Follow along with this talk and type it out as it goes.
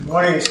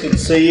Morning, it's good to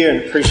see you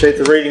and appreciate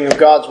the reading of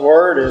God's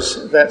Word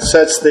as that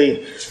sets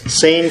the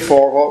scene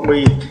for what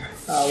we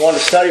want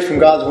to study from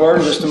God's Word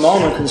in just a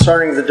moment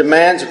concerning the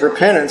demands of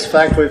repentance. In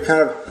fact, we've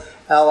kind of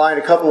outlined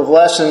a couple of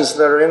lessons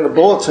that are in the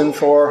bulletin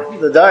for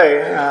the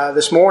day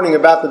this morning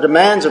about the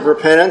demands of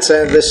repentance,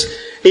 and this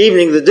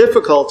evening the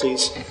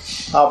difficulties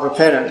of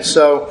repentance.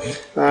 So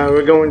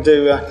we're going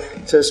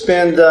to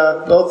spend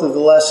both of the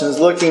lessons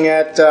looking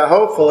at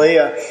hopefully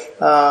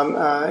in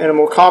a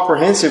more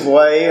comprehensive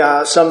way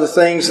some of the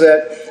things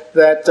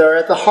that are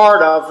at the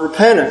heart of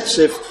repentance.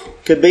 It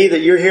could be that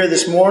you're here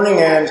this morning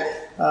and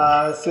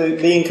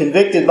through being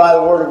convicted by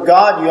the Word of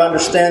God, you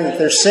understand that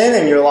there's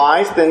sin in your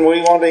life. Then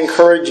we want to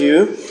encourage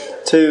you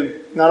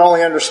to not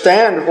only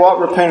understand what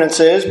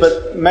repentance is,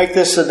 but make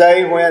this a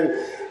day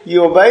when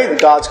you obey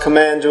God's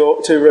command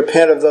to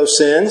repent of those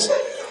sins,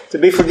 to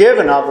be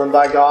forgiven of them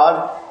by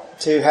God,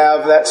 to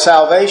have that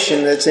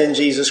salvation that's in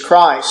Jesus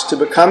Christ, to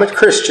become a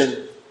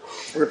Christian.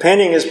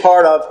 Repenting is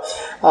part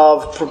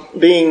of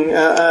being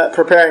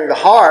preparing the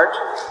heart,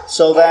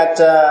 so that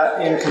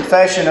in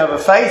confession of a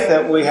faith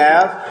that we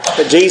have,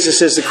 that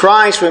Jesus is the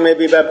Christ, we may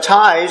be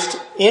baptized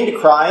into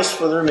Christ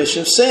for the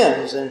remission of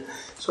sins. And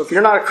so if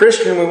you're not a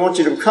Christian, we want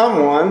you to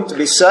become one, to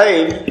be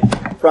saved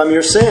from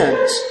your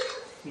sins,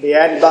 be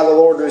added by the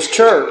Lord to His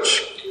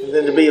church, and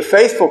then to be a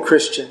faithful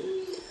Christian.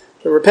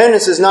 The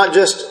repentance is not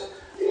just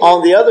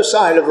on the other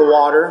side of the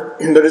water,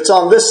 but it's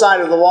on this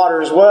side of the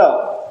water as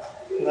well.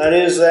 That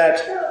is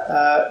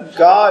that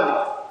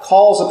God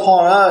calls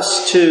upon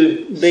us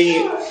to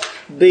be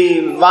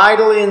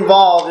vitally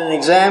involved in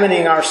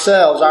examining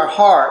ourselves, our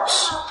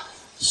hearts,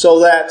 so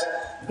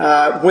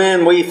that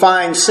when we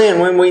find sin,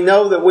 when we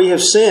know that we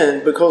have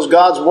sinned, because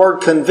God's Word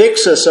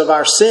convicts us of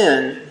our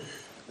sin,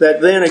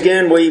 that then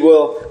again we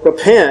will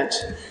repent,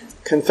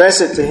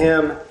 confess it to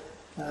Him,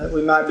 that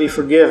we might be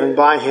forgiven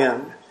by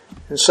Him.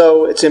 And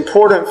so it's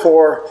important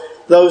for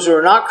those who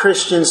are not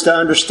Christians to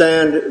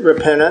understand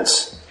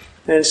repentance.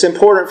 And it's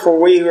important for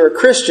we who are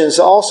Christians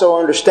to also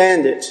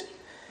understand it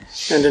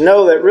and to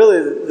know that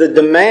really the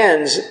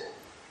demands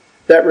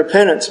that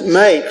repentance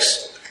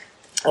makes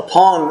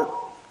upon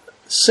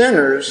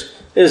sinners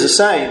is the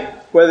same,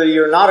 whether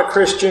you're not a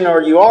Christian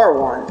or you are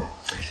one.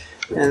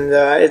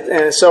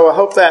 And so I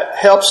hope that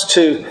helps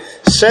to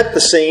set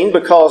the scene,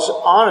 because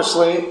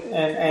honestly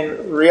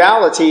and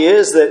reality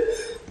is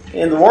that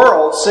in the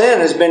world, sin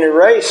has been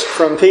erased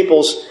from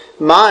people's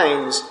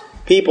minds,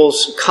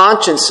 people's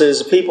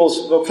consciences,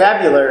 people's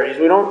vocabularies.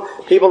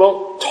 People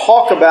don't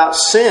talk about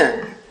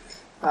sin.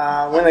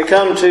 When they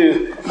come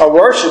to a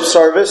worship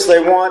service,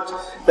 they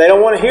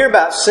don't want to hear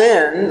about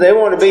sin. They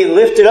want to be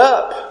lifted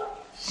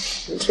up.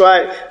 That's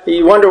why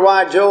you wonder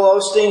why Joel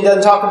Osteen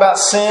doesn't talk about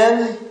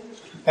sin,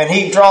 and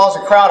he draws a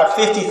crowd of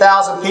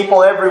 50,000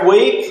 people every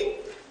week.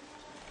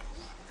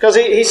 Because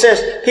he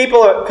says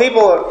people have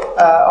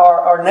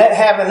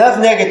enough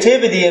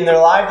negativity in their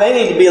life. They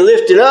need to be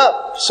lifted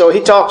up. So he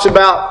talks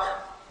about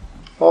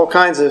all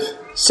kinds of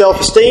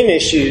self-esteem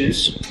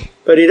issues,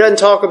 but he doesn't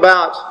talk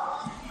about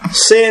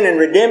sin and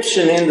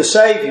redemption in the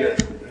Savior.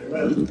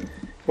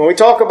 When we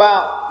talk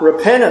about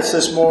repentance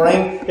this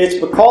morning,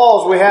 it's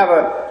because we have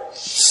a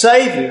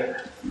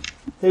Savior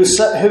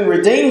who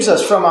redeems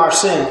us from our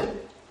sin.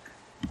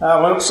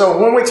 So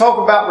when we talk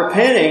about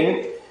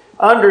repenting,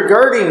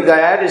 undergirding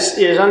that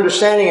is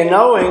understanding and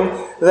knowing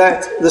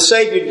that the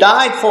Savior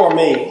died for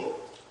me,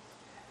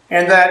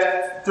 and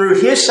that through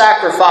His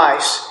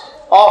sacrifice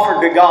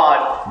offered to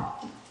God,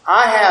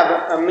 I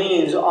have a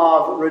means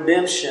of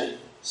redemption,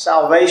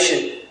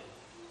 salvation.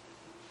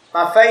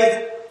 My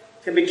faith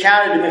can be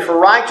counted to me for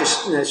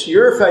righteousness.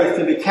 Your faith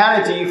can be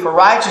counted to you for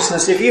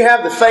righteousness if you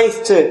have the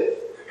faith to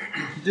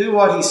do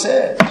what He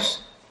says.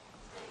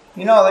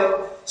 You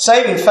know,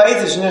 saving faith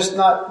is just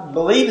not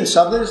believing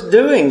something, it's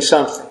doing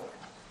something.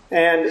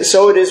 And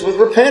so it is with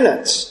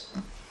repentance.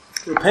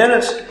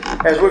 Repentance,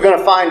 as we're going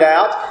to find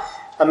out,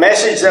 a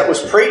message that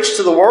was preached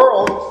to the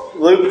world,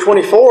 Luke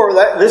 24,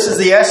 this is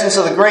the essence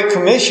of the Great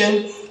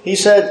Commission. He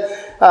said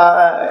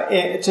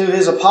to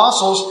His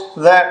apostles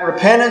that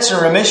repentance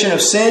and remission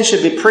of sin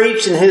should be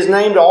preached in His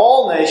name to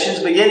all nations,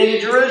 beginning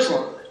in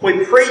Jerusalem.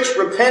 We preach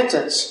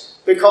repentance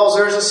because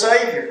there's a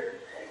Savior.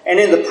 And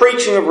in the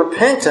preaching of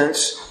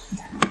repentance,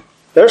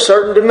 there are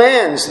certain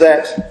demands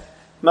that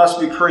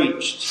must be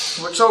preached.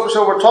 So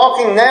we're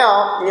talking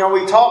now,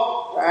 we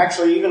talk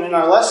actually even in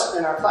our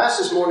class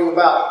this morning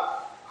about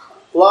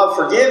love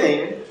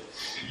forgiving,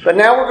 but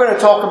now we're going to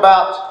talk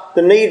about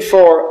the need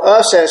for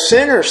us as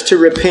sinners to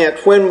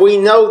repent when we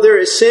know there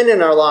is sin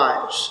in our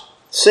lives.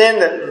 Sin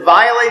that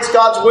violates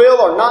God's will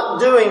or not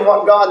doing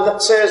what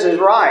God says is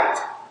right.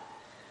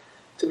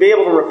 To be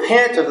able to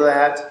repent of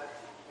that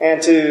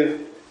and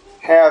to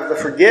have the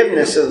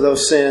forgiveness of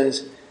those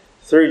sins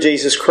through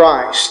Jesus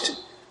Christ.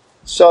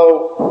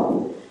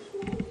 So,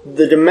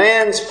 the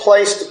demands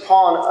placed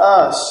upon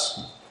us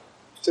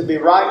to be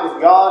right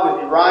with God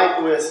and be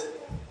right with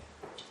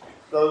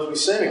those we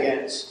sin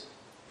against,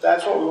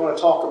 that's what we want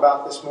to talk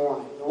about this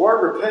morning. The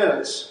word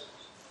repentance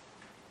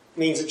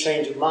means a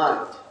change of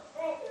mind.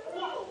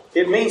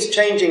 It means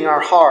changing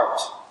our heart.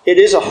 It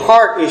is a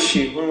heart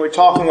issue when we're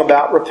talking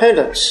about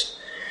repentance.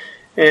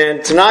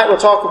 And tonight we'll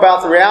talk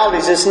about the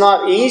realities. It's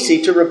not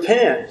easy to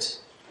repent.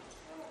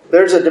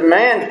 There's a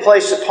demand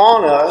placed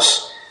upon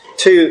us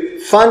to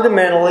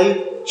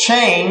fundamentally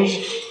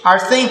change our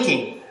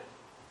thinking.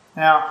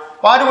 Now,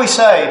 why do we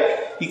say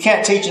you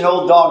can't teach an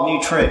old dog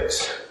new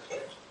tricks?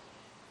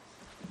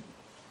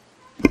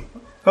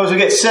 Because we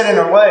get set in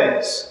our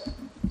ways.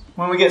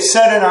 When we get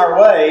set in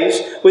our ways,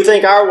 we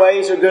think our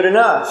ways are good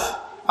enough.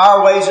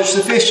 Our ways are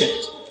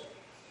sufficient.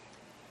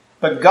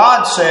 But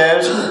God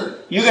says,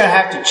 you're going to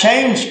have to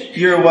change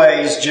your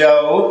ways,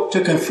 Joe,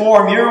 to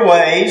conform your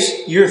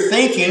ways, your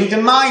thinking, to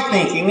my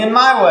thinking and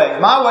my ways.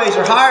 My ways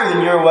are higher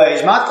than your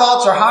ways. My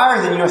thoughts are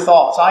higher than your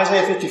thoughts.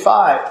 Isaiah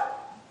 55.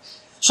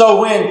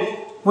 So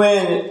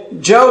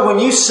when Joe, when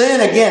you sin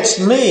against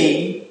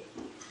me,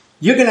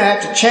 you're going to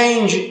have to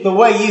change the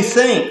way you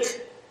think.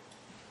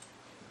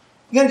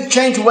 You're going to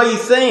change the way you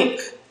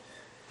think.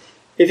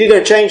 If you're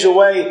going to change the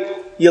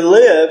way you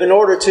live in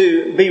order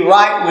to be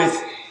right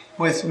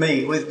with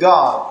me, with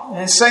God.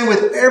 And the same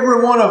with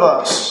every one of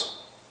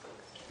us.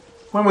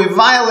 When we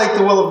violate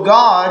the will of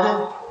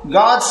God,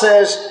 God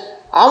says,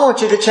 I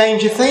want you to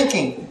change your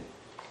thinking.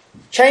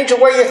 Change the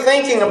way you're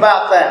thinking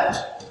about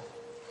that.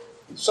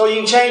 So you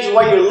can change the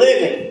way you're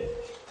living.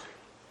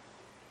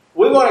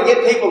 We want to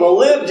get people to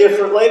live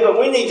differently, but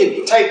we need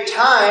to take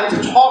time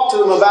to talk to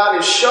them about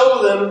it,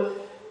 show them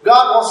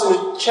God wants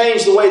them to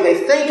change the way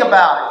they think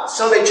about it,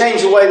 so they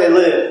change the way they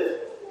live.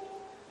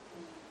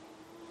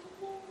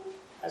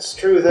 That's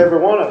true with every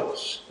one of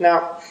us.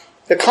 Now,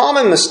 the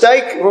common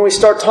mistake when we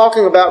start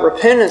talking about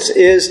repentance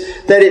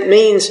is that it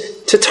means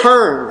to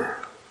turn.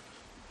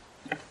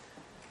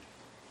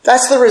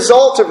 That's the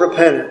result of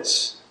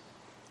repentance.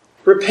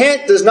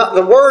 Repent does not,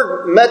 the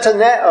word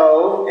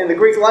metaneo in the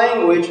Greek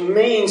language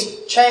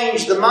means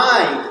change the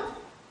mind.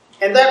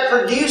 And that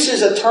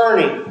produces a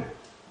turning.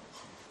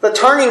 The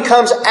turning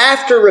comes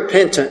after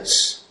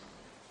repentance.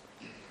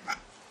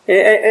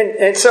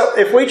 And so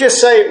if we just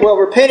say, well,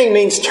 repenting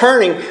means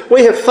turning,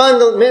 we have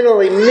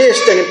fundamentally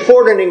missed an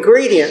important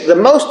ingredient. The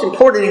most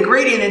important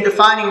ingredient in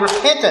defining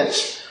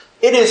repentance.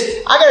 It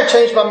is, I got to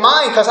change my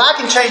mind because I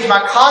can change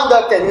my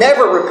conduct and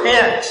never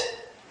repent.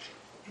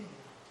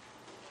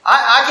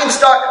 I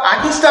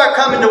can start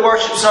coming to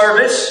worship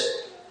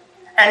service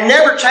and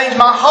never change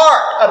my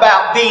heart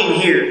about being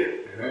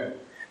here.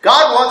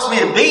 God wants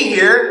me to be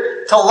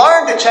here to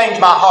learn to change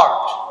my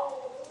heart.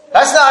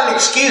 That's not an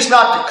excuse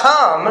not to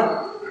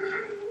come.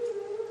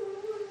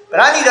 But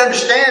I need to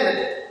understand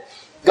that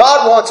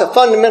God wants a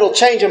fundamental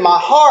change in my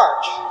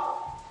heart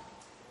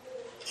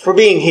for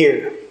being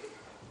here.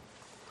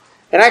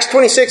 In Acts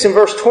 26 and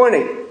verse 20,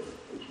 you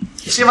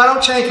see, if I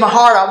don't change my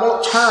heart, I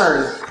won't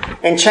turn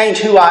and change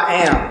who I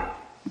am.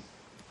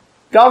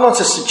 God wants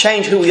us to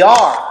change who we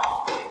are.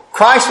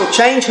 Christ will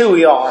change who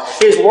we are.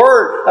 His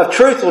word of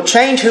truth will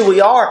change who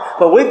we are.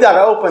 But we've got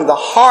to open the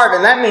heart,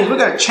 and that means we've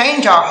got to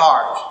change our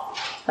heart.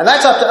 And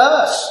that's up to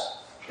us.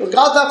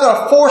 God's not going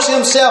to force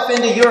Himself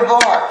into your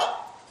heart.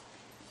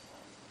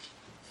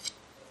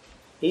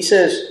 He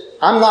says,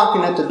 I'm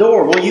knocking at the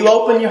door. Will you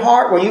open your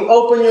heart? Will you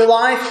open your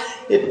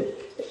life?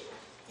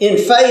 In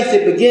faith,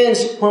 it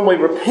begins when we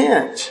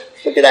repent.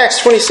 Look at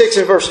Acts 26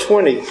 and verse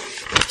 20.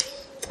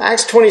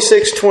 Acts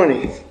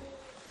 26:20.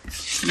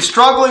 You're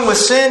struggling with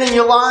sin in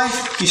your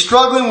life? You're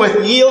struggling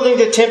with yielding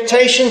to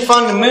temptation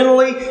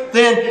fundamentally?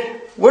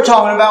 Then we're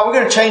talking about we're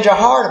going to change our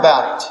heart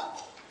about it.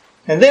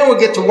 And then we'll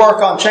get to work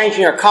on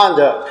changing our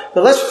conduct.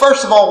 But let's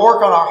first of all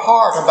work on our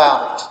heart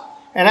about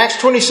it. In Acts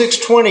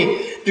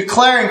 26:20,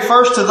 declaring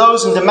first to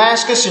those in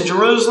Damascus and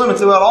Jerusalem and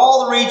throughout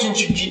all the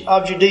regions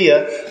of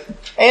Judea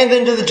and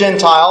then to the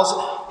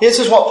Gentiles, this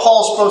is what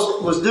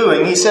Paul was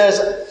doing. He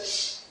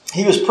says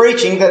he was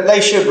preaching that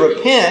they should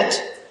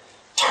repent,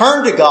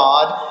 turn to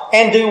God,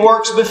 and do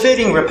works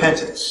befitting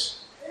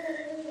repentance.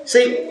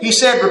 See, he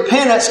said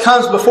repentance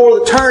comes before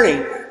the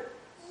turning.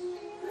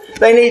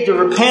 They need to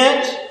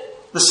repent.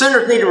 The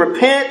sinners need to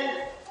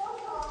repent,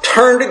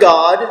 turn to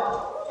God,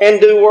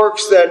 and do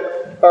works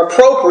that are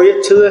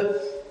appropriate to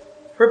the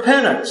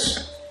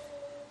repentance.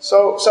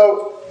 So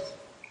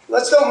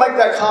let's don't make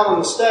that common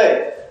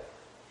mistake.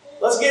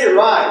 Let's get it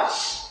right.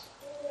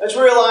 Let's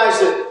realize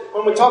that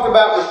when we talk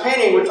about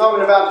repenting, we're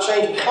talking about a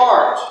change of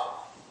heart.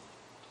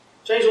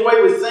 Change the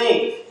way we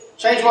think.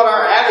 Change what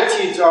our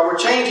attitudes are. We're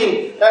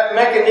changing that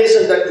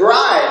mechanism that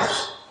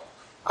drives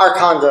our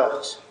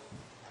conduct.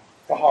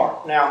 The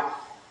heart. Now,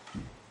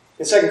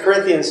 in 2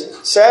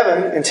 Corinthians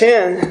 7 and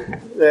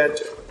 10 that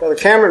Brother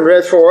Cameron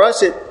read for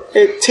us,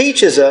 it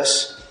teaches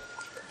us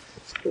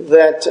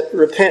that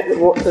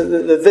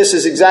this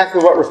is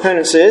exactly what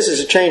repentance is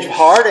a change of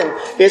heart, and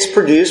it's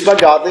produced by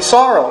godly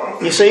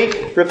sorrow. You see,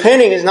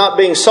 repenting is not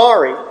being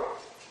sorry.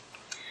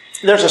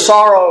 There's a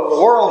sorrow of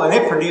the world, and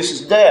it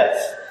produces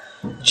death.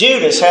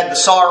 Judas had the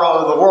sorrow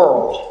of the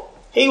world.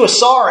 He was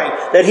sorry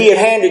that he had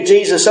handed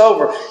Jesus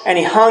over, and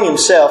he hung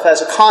himself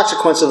as a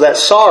consequence of that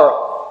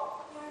sorrow.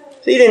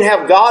 He didn't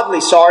have godly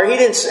sorrow. He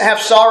didn't have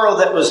sorrow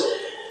that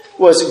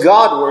was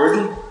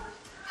Godward.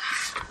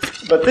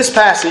 But this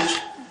passage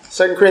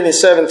 2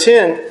 Corinthians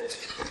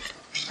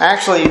 7:10,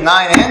 actually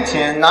 9 and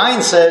 10,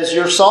 9 says,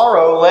 your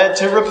sorrow led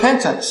to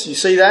repentance. You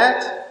see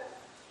that?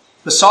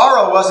 The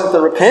sorrow wasn't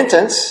the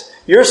repentance.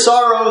 Your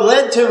sorrow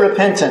led to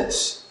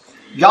repentance.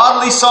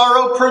 Godly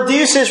sorrow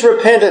produces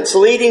repentance,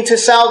 leading to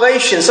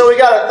salvation. So we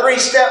got a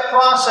 3-step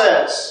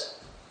process.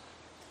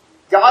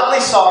 Godly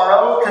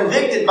sorrow,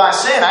 convicted by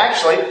sin,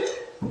 actually.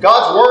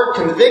 God's Word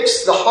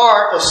convicts the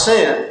heart of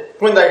sin.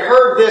 When they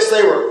heard this,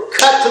 they were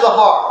cut to the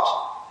heart.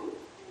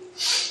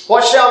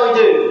 What shall we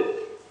do?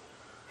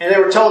 And they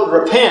were told to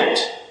repent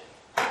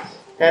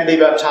and be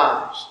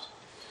baptized.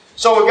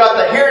 So we've got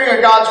the hearing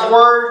of God's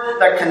Word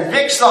that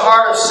convicts the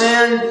heart of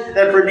sin,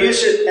 that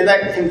produces, and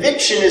that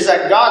conviction is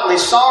that godly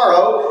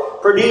sorrow,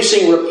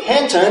 producing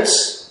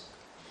repentance.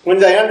 When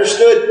they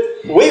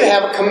understood, we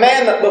have a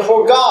commandment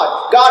before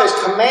God. God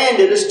has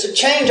commanded us to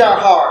change our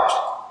heart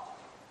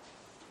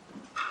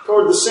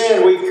toward the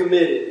sin we've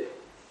committed.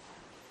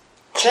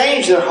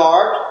 Change their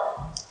heart,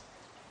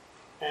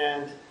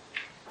 and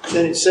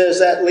then it says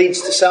that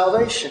leads to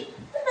salvation.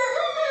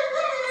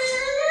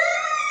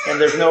 And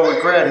there's no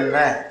regret in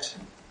that.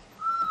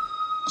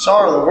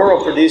 Sorrow of the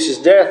world produces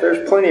death.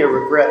 There's plenty of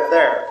regret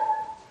there.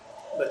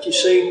 But you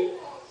see,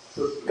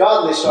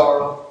 godly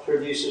sorrow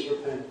produces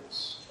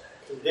repentance.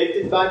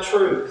 Convicted by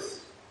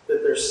truth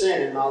that there's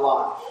sin in my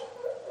life.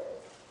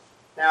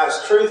 Now, is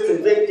truth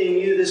convicting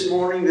you this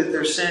morning that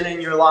there's sin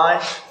in your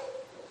life?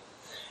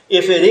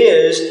 If it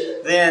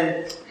is,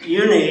 then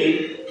you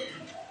need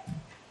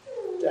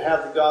to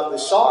have the godly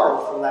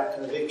sorrow from that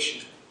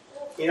conviction.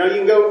 You know, you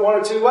can go one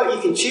or two ways.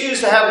 You can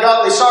choose to have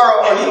godly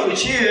sorrow, or you can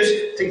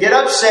choose to get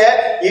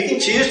upset. You can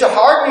choose to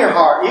harden your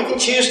heart. You can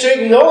choose to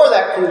ignore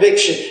that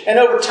conviction. And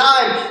over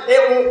time,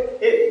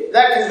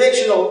 that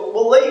conviction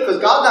will leave,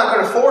 because God's not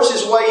going to force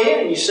His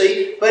way in, you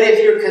see. But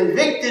if you're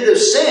convicted of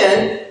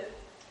sin,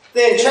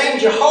 then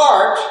change your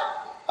heart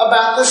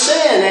about the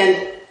sin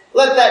and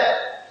let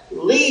that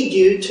lead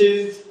you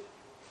to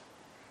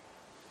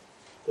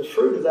the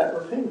fruit of that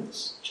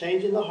repentance.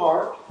 Changing the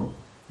heart,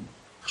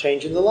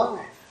 changing the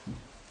life.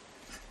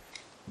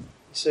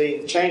 You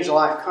see, change of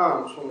life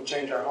comes when we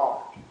change our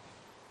heart.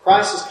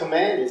 Christ has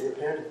commanded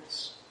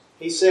repentance.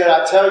 He said,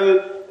 I tell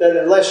you that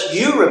unless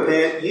you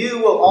repent, you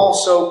will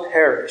also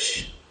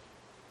perish.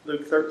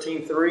 Luke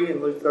 13:3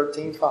 and Luke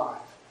 13:5.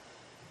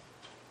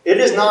 It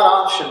is not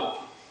optional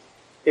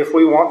if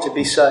we want to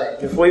be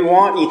saved. If we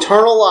want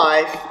eternal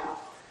life,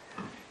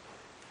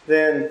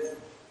 then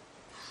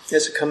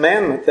it's a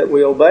commandment that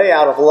we obey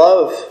out of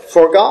love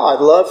for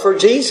God, love for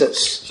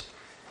Jesus.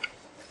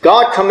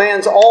 God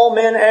commands all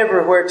men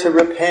everywhere to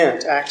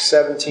repent, Acts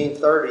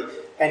 17:30.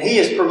 And He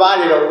has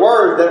provided a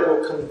word that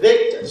will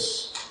convict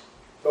us.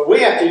 But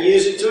we have to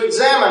use it to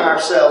examine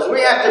ourselves.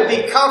 We have to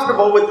be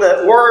comfortable with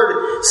the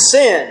word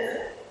sin.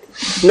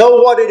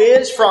 Know what it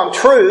is from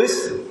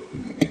truth.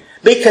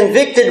 Be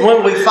convicted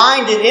when we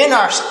find it in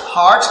our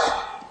hearts.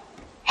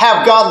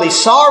 Have godly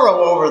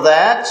sorrow over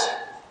that.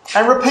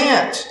 And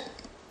repent.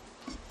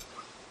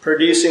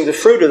 Producing the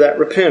fruit of that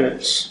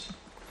repentance.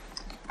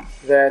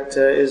 That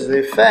is the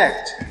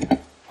effect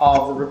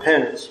of the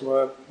repentance.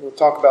 We'll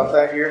talk about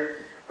that here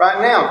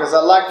right now, because I'd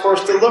like for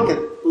us to look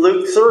at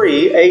Luke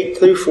 3, 8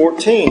 through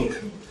 14.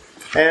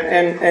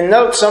 And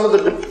note some of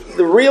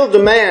the real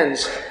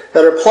demands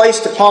that are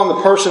placed upon the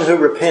person who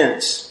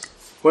repents.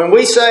 When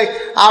we say,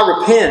 I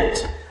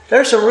repent,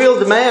 there's some real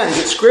demands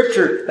in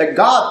Scripture that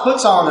God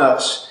puts on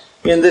us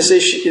in this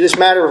issue, this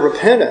matter of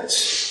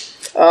repentance.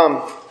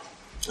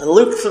 In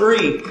Luke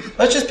 3,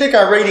 let's just pick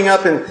our reading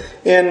up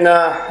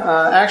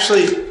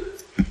actually,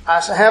 I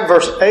have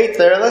verse 8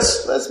 there.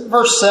 Let's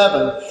verse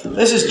 7.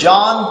 This is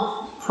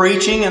John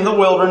preaching in the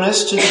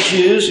wilderness to the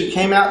Jews who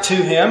came out to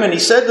him. And he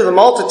said to the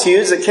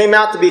multitudes that came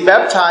out to be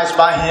baptized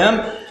by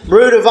him,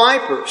 brood of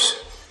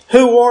vipers,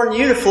 who warned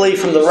you to flee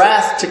from the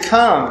wrath to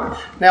come?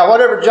 Now,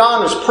 whatever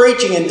John was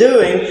preaching and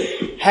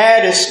doing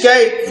had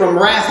escaped from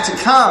wrath to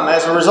come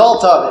as a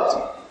result of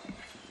it.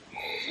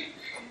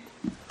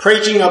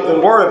 Preaching of the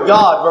Word of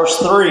God, verses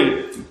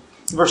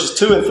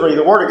 2 and 3.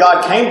 The Word of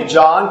God came to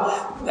John,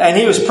 and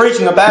he was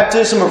preaching a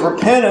baptism of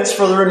repentance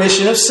for the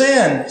remission of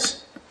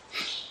sins.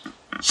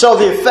 So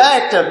the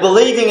effect of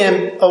believing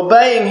and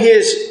obeying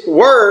His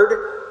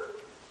Word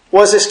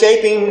was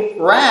escaping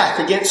wrath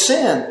against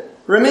sin.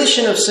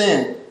 Remission of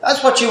sin.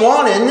 That's what you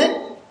want, isn't it?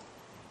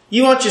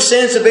 You want your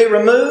sins to be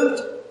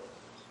removed?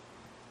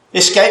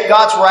 Escape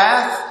God's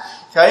wrath?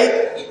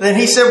 Okay? Then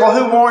he said, well,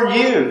 who warned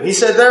you? He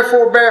said,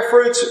 therefore bear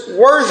fruits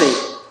worthy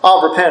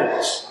of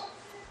repentance.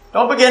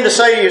 Don't begin to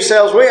say to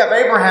yourselves, we have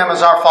Abraham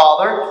as our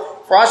father.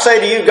 For I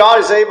say to you, God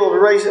is able to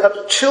raise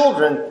up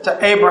children to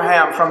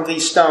Abraham from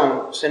these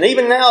stones. And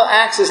even now the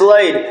axe is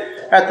laid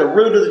at the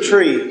root of the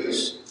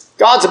trees.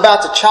 God's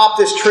about to chop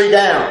this tree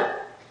down.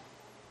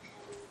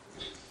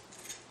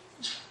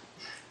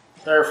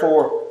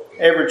 Therefore,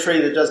 every tree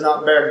that does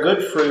not bear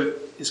good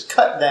fruit is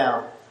cut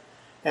down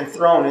and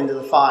thrown into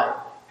the fire.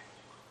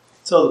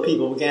 So the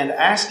people began to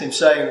ask him,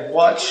 saying,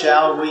 what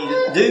shall we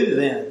do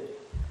then?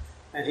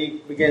 And he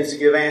begins to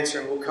give answer,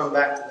 and we'll come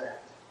back to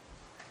that.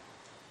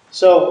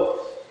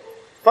 So,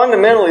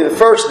 Fundamentally, the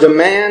first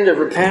demand of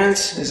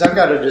repentance is I've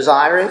got to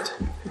desire it.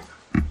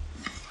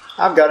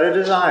 I've got to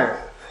desire it.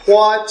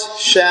 What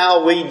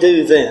shall we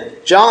do then?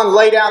 John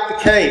laid out the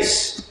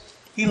case.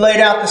 He laid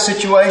out the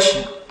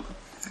situation.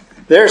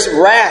 There's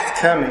wrath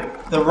coming.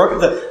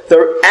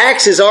 The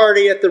axe is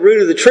already at the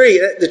root of the tree.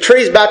 The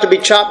tree is about to be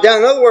chopped down.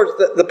 In other words,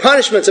 the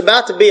punishment's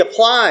about to be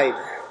applied.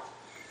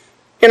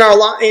 In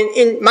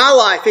my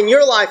life, in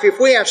your life, if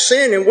we have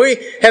sinned and we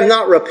have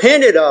not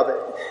repented of it,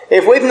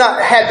 if we've not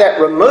had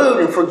that removed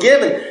and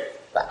forgiven,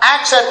 the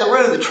axe at the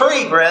root of the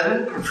tree,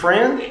 brethren and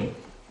friend,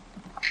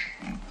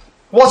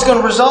 what's going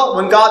to result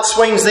when God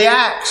swings the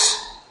axe?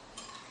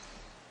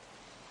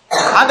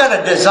 I've got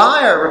a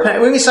desire to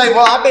repent. We can say,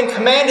 well, I've been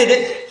commanded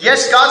it.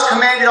 Yes, God's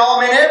commanded all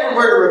men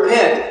everywhere to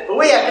repent. But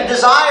we have to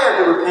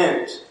desire to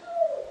repent.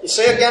 You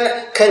see,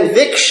 again,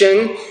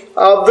 conviction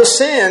of the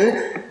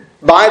sin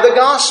by the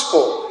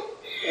gospel.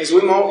 As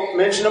we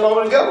mentioned a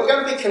moment ago, we've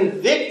got to be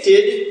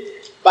convicted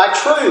by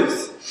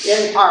truth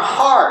in our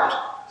heart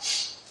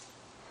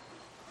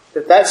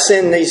that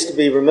sin needs to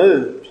be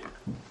removed.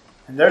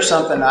 And there's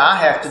something I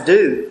have to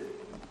do.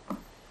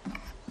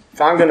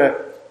 If I'm going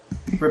to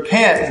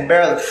repent and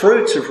bear the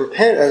fruits of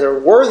repentance, that are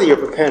worthy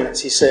of repentance,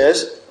 he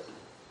says,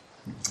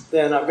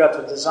 then I've got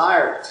to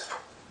desire it.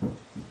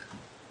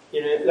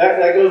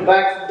 That goes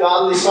back to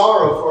godly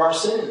sorrow for our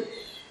sin.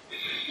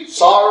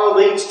 Sorrow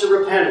leads to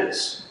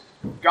repentance.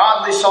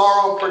 Godly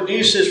sorrow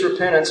produces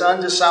repentance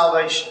unto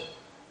salvation.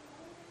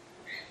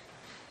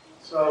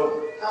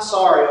 So, how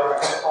sorry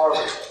are we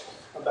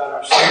about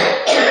our sin?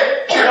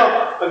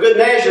 A good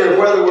measure of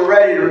whether we're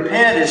ready to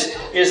repent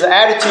is the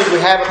attitude we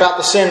have about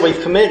the sin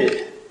we've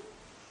committed.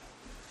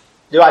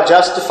 Do I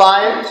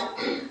justify it?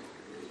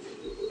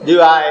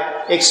 Do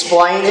I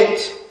explain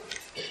it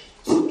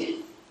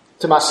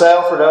to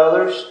myself or to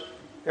others?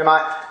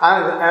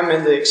 I'm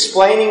in the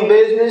explaining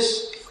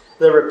business?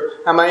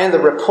 Am I in the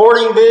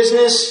reporting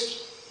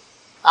business?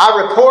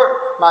 I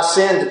report my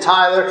sin to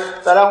Tyler,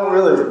 but I don't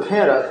really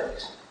repent of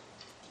it.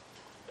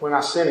 When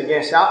I sin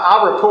against it,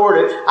 I'll report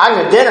it. I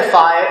can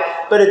identify it,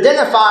 but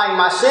identifying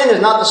my sin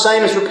is not the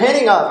same as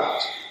repenting of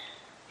it.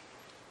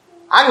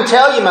 I can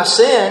tell you my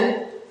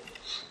sin.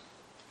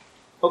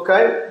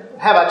 Okay,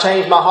 have I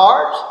changed my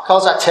heart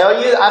because I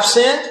tell you I've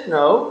sinned?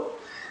 No.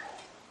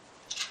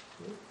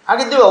 I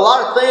can do a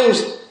lot of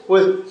things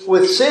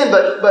with sin,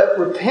 but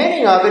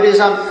repenting of it is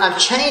I'm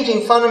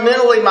changing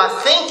fundamentally my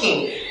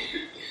thinking.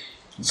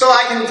 So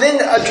I can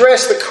then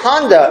address the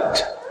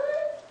conduct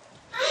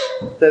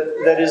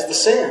that is the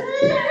sin.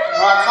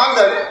 Our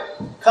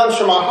conduct comes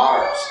from our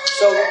hearts.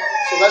 So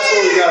that's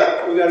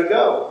where we got to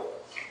go.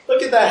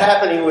 Look at that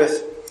happening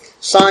with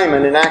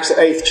Simon in Acts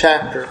 8th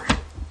chapter.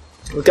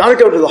 We've got to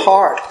go to the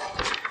heart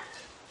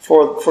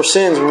for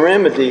sin's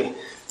remedy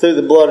through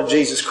the blood of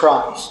Jesus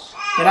Christ.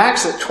 In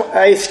Acts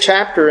 8th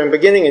chapter and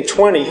beginning in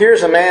 20,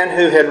 here's a man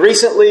who had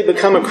recently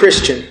become a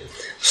Christian.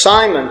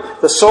 Simon,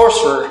 the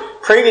sorcerer,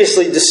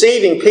 previously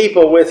deceiving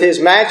people with his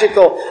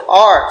magical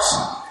arts,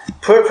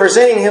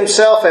 presenting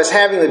himself as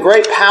having the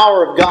great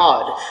power of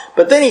God.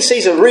 But then he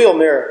sees a real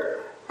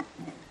miracle.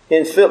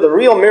 The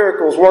real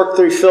miracles worked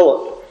through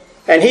Philip.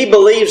 And he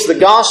believes the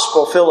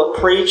gospel Philip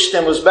preached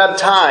and was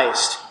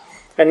baptized.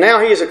 And now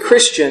he is a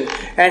Christian.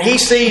 And he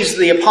sees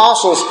the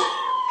apostles,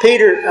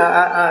 Peter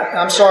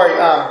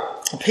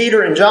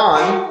and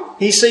John.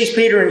 He sees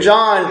Peter and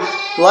John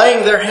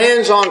laying their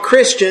hands on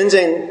Christians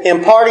and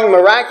imparting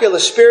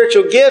miraculous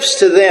spiritual gifts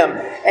to them.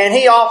 And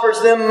he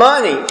offers them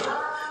money,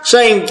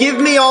 saying, "Give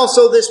me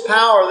also this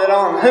power that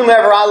on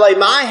whomever I lay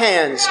my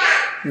hands,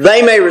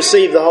 they may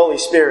receive the Holy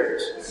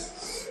Spirit."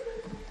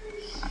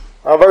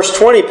 Verse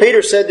 20,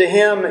 Peter said to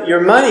him,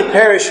 "Your money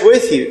perish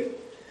with you,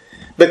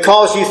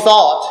 because you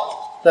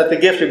thought that the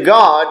gift of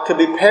God could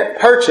be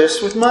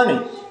purchased with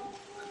money.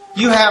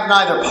 You have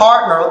neither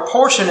part nor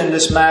portion in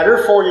this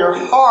matter, for your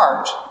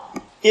heart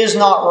is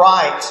not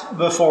right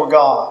before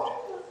God.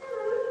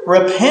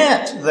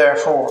 Repent,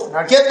 therefore."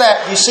 Now get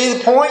that. Do you see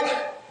the point?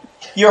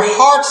 Your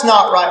heart's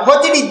not right.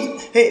 What did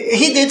he?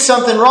 He did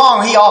something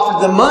wrong. He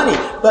offered the money.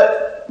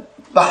 But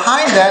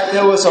behind that,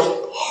 there was a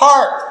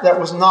heart that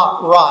was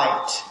not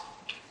right.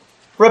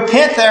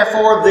 Repent,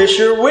 therefore, of this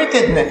your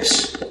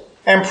wickedness.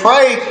 And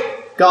pray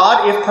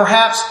God if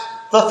perhaps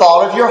the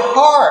thought of your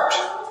heart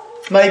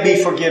may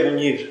be forgiven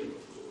you.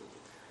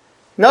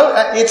 No,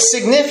 it's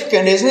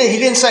significant, isn't it? He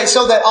didn't say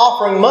so that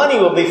offering money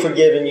will be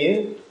forgiven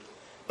you,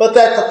 but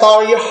that the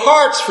thought of your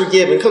heart's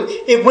forgiven.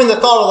 When the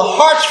thought of the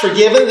heart's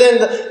forgiven, then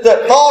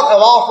the thought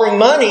of offering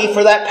money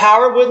for that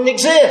power wouldn't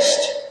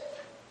exist.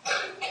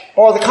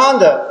 Or the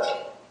conduct.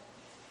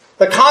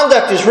 The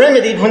conduct is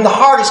remedied when the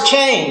heart is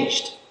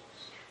changed.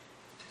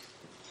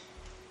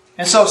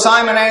 And so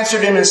Simon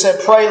answered him and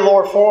said, "Pray,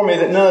 Lord, for me,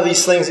 that none of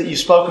these things that you've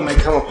spoken may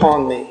come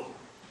upon me."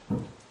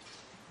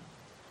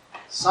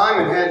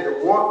 Simon had to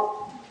want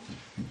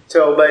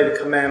to obey the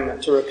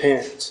commandment to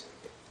repent.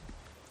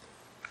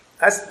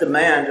 That's the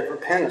demand of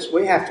repentance.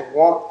 We have to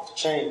want to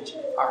change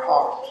our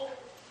heart,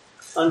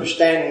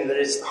 understanding that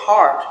it's the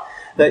heart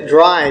that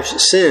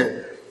drives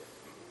sin.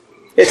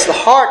 It's the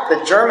heart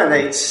that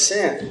germinates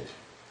sin.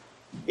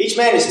 Each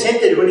man is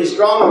tempted when he's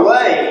drawn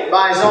away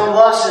by his own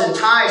lust and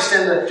enticed,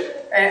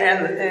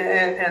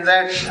 and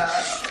that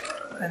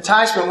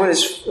enticement, when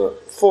it's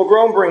full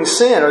grown, brings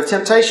sin, or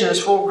temptation is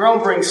full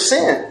grown, brings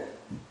sin.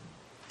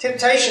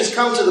 Temptations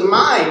come to the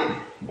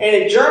mind, and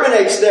it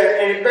germinates there,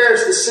 and it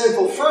bears the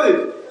sinful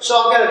fruit. So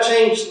I've got to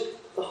change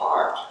the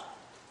heart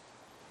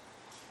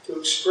to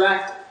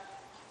extract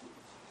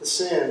the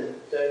sin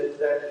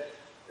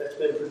that's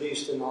been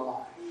produced in my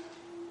life.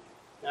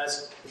 Now,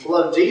 the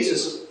blood of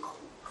Jesus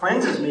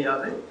cleanses me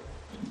of it.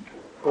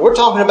 But we're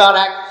talking about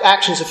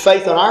actions of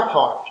faith on our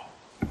part.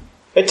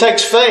 It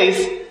takes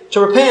faith to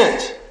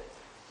repent.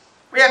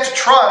 We have to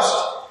trust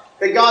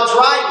that God's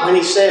right when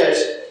He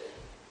says,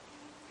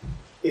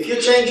 if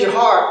you change your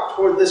heart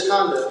toward this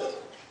conduct,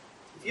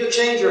 if you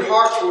change your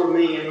heart toward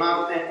me and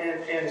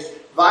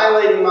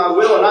violating my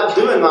will or not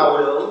doing my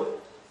will,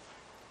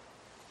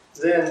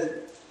 then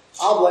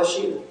I'll bless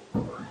you.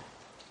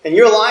 And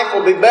your life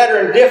will be better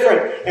and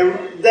different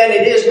than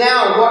it is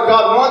now and what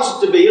God wants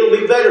it to be. It'll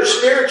be better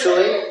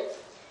spiritually.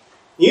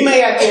 You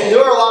may have to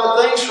endure a lot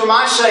of things for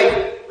my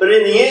sake, but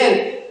in the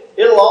end,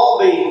 it'll all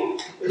be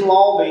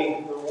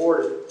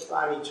rewarded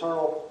by an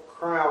eternal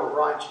crown of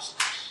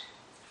righteousness.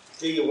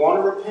 Do you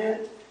want to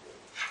repent?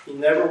 You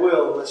never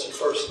will unless you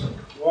first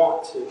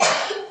want to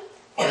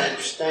and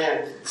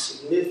understand the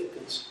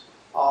significance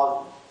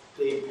of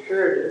the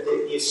imperative,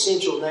 the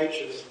essential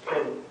nature of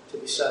repenting to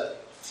be saved.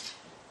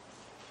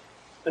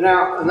 But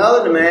now,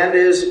 another demand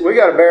is we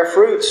got to bear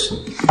fruits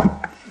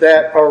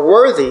that are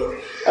worthy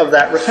of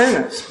that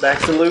repentance.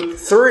 Back to Luke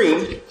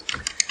 3.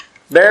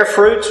 Bear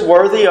fruits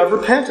worthy of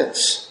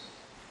repentance.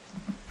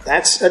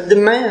 That's a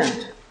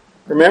demand.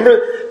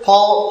 Remember,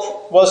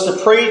 Paul was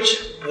to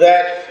preach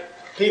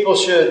that people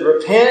should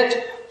repent,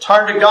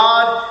 turn to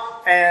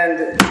God,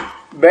 and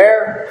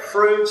bear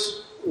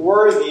fruits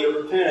worthy of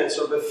repentance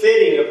or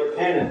befitting of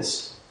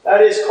repentance.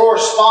 That is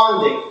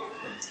corresponding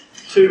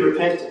to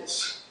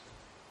repentance.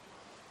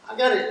 I've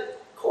got to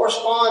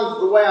correspond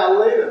to the way I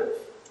live,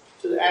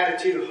 to the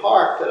attitude of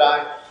heart that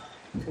I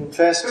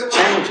confess to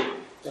changing,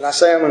 that I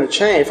say I'm going to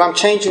change. If I'm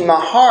changing my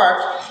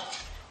heart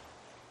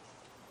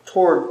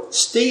toward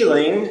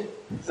stealing,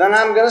 then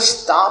I'm going to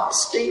stop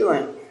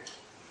stealing.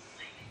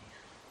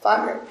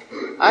 I'm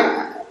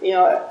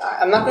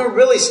not going to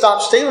really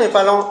stop stealing if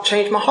I don't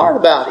change my heart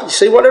about it. You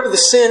see, whatever the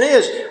sin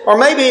is, or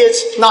maybe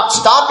it's not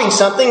stopping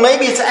something,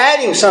 maybe it's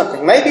adding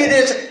something. Maybe it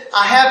is,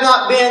 I have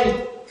not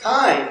been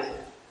kind.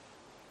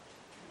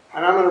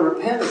 And I'm going to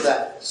repent of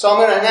that. So I'm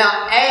going to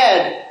now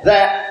add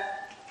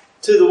that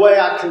to the way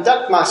I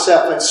conduct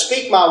myself and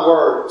speak my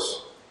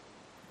words.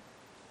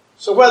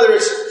 So whether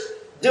it's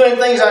doing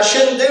things I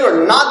shouldn't do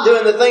or not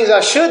doing the things I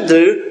should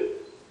do,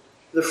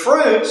 the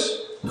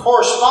fruits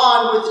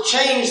correspond with the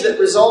change that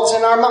results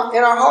in our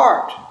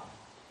heart,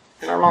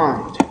 in our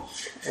mind.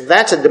 And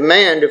that's a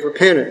demand of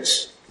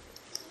repentance.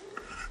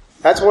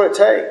 That's what it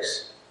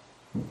takes.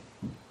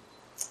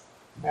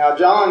 Now,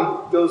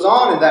 John goes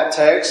on in that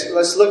text.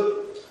 Let's look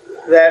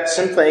that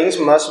some things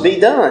must be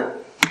done.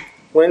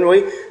 When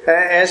we,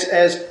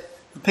 as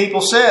people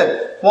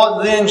said,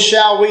 what then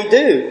shall we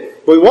do?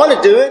 We want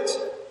to do it,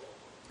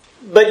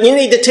 but you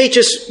need to teach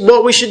us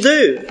what we should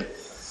do.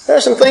 There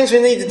are some things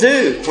we need to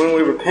do when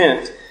we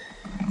repent.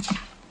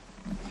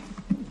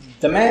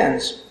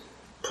 Demands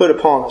put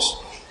upon us.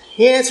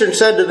 He answered and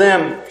said to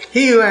them,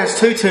 he who has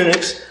 2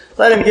 tunics,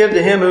 let him give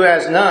to him who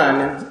has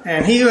none,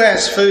 and he who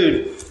has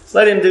food,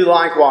 let him do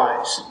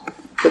likewise.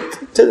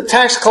 But to the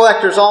tax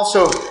collectors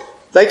also,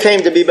 they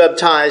came to be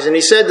baptized, and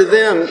he said to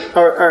them,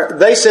 or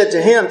they said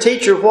to him,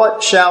 Teacher,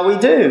 what shall we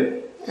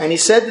do? And he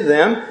said to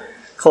them,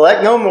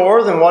 collect no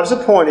more than what is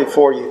appointed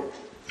for you.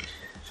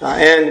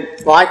 And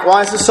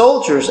likewise the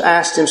soldiers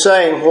asked him,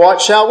 saying,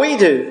 what shall we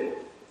do?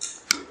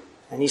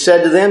 And he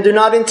said to them, do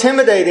not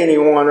intimidate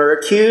anyone or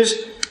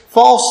accuse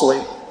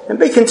falsely, and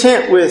be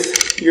content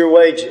with your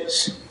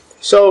wages.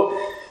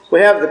 So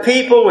we have the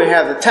people, we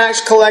have the tax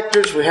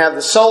collectors, we have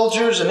the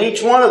soldiers, and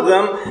each one of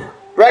them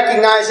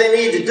recognize they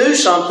need to do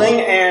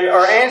something and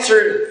are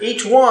answered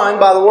each one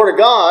by the Word of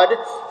God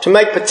to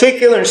make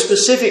particular and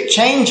specific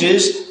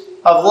changes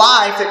of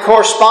life that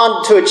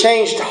correspond to a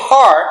changed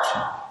heart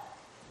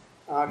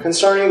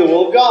concerning the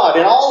will of God.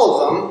 In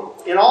all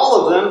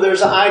of them,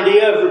 there's an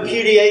idea of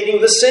repudiating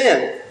the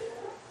sin.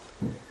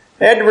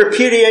 They had to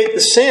repudiate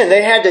the sin.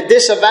 They had to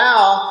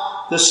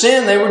disavow the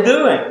sin they were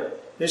doing.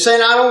 They're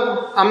saying, I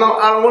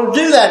don't want to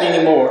do that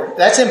anymore.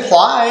 That's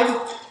implied.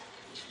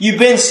 You've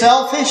been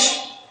selfish.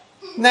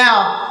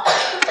 Now,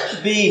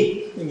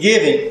 be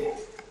giving.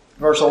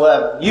 Verse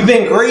 11. You've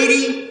been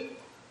greedy.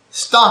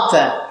 Stop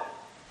that.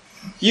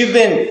 You've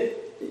been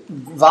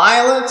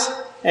violent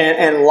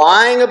and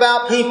lying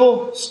about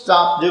people.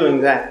 Stop doing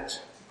that.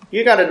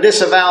 You've got to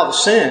disavow the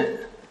sin.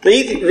 The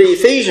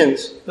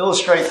Ephesians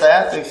illustrate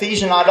that. The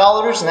Ephesian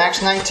idolaters in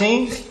Acts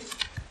 19,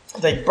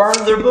 they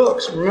burned their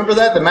books. Remember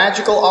that? The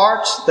magical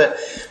arts that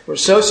were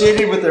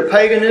associated with their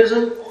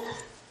paganism.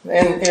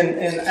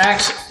 In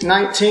Acts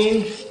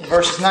 19,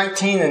 verses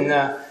 19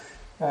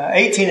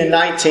 18 and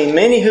 19.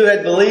 Many who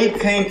had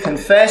believed came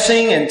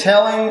confessing and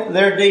telling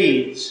their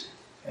deeds.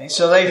 Okay,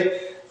 so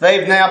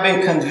they've now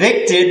been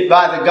convicted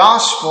by the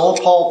gospel.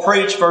 Paul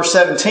preached, verse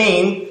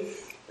 17.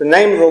 The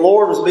name of the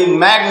Lord was being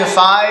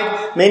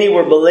magnified. Many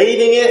were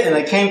believing it, and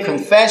they came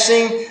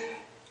confessing,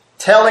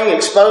 telling,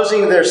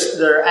 exposing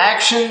their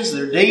actions,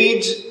 their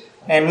deeds.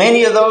 And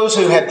many of those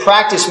who had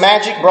practiced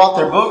magic brought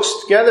their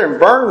books together and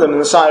burned them in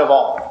the sight of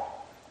all.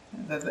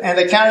 And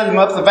they counted them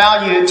up. The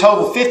value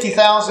totaled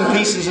 50,000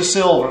 pieces of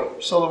silver.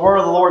 So the word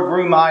of the Lord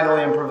grew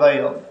mightily and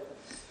prevailed.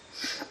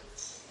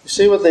 You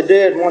see what they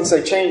did once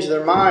they changed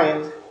their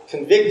mind,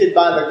 convicted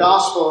by the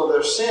gospel of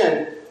their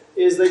sin,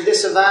 is they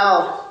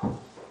disavowed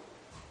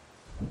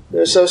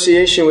their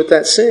association with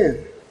that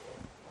sin.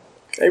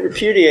 They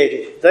repudiated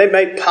it. They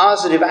made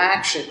positive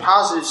action,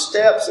 positive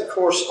steps that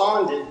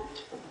corresponded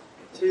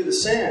to the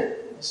sin.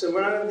 They said,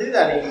 we're not going to do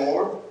that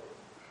anymore.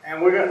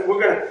 And we're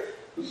going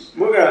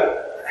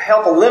to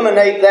help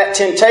eliminate that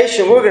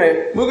temptation. We're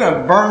going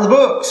to burn the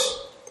books.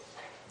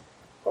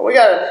 But we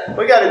got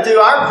to do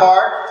our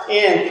part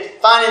in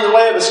finding the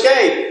way of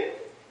escape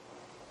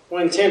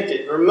when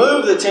tempted.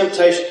 Remove the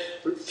temptation.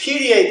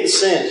 Repudiate the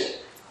sin.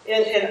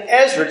 In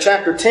Ezra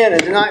chapter 10,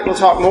 and tonight we'll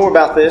talk more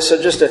about this.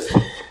 So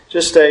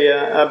just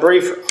a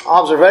brief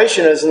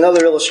observation as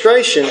another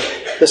illustration.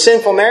 The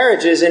sinful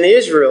marriages in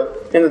Israel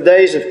in the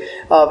days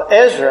of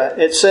Ezra,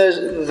 it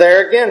says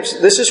there again,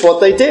 this is what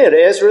they did.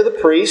 Ezra the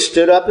priest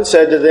stood up and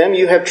said to them,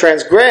 you have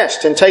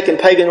transgressed and taken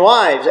pagan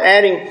wives,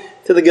 adding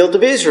to the guilt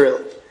of Israel.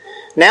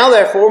 Now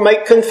therefore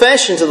make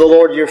confession to the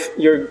Lord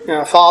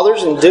your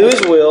fathers and do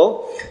His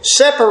will.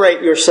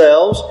 Separate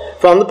yourselves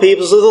from the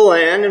peoples of the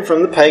land and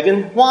from the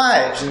pagan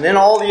wives. And then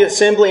all the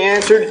assembly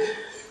answered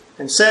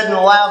and said in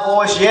a loud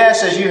voice,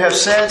 yes, as you have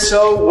said,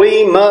 so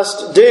we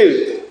must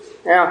do.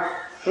 Now,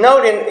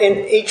 note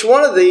in each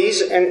one of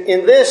these, and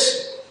in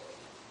this,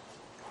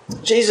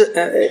 Jesus,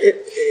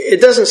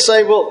 it doesn't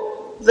say,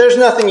 well, there's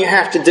nothing you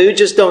have to do,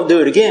 just don't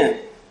do it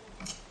again.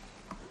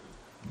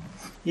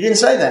 He didn't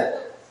say that.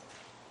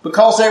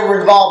 Because they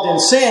were involved in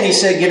sin, He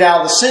said, get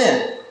out of the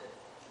sin.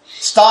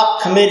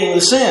 Stop committing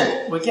the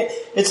sin.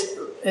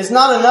 It's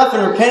not enough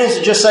in repentance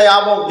to just say,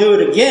 I won't do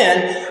it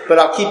again, but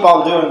I'll keep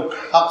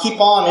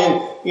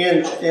on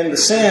in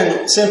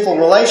the sinful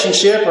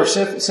relationship or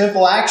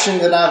sinful action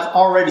that I've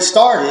already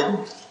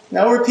started.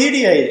 No,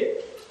 repudiate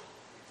it.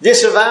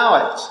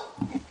 Disavow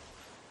it.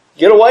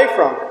 Get away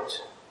from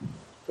it.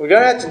 We're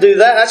going to have to do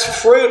that.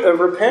 That's fruit of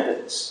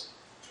repentance.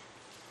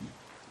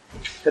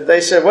 That they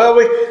said, well,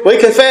 we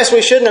confess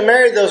we shouldn't have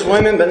married those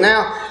women, but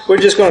now we're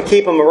just going to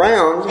keep them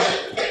around.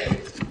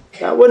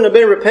 That wouldn't have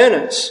been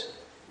repentance.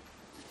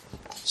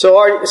 So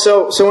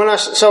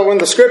when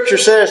the Scripture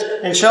says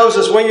and shows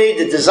us we need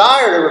to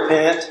desire to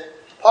repent,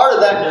 part of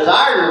that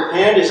desire to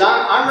repent is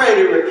I'm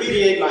ready to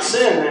repudiate my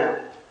sin now.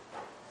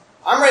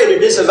 I'm ready to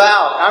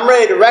disavow it. I'm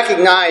ready to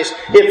recognize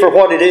it for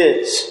what it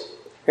is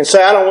and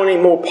say I don't want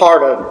any more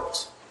part of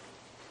it.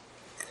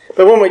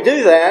 But when we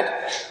do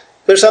that,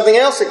 there's something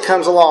else that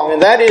comes along,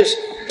 and that is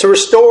to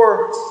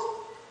restore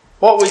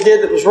what we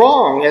did that was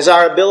wrong as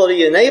our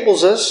ability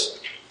enables us.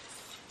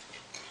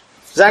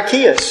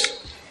 Zacchaeus,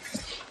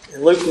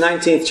 in Luke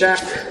 19th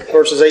chapter,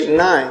 verses 8 and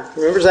 9.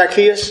 Remember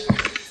Zacchaeus?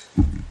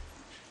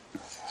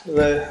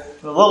 The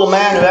little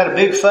man who had a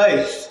big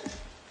faith.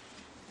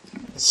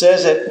 It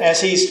says that as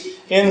he's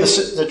in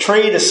the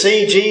tree to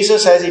see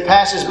Jesus as He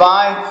passes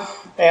by,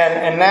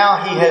 and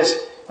now he has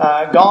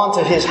gone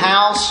to his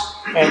house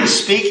and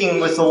speaking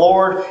with the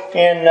Lord.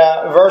 In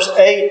verse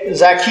 8,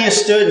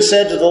 Zacchaeus stood and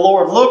said to the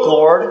Lord, look,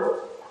 Lord,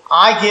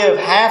 I give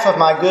half of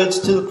my goods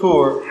to the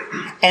poor.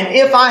 And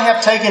if I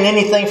have taken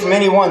anything from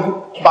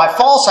anyone by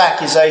false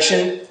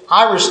accusation,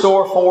 I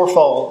restore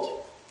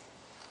fourfold.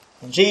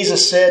 And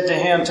Jesus said to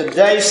him,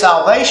 today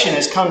salvation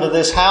has come to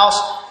this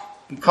house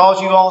because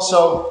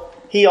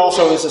he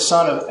also is the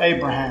son of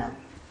Abraham.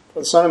 For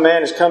the Son of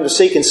Man has come to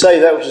seek and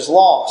save that which is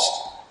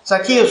lost.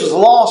 Zacchaeus was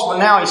lost, but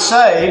now he's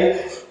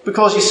saved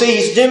because you see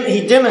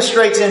he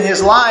demonstrates in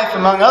his life,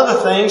 among other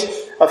things,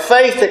 a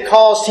faith that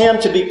caused him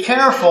to be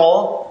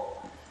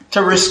careful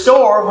to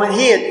restore when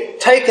he had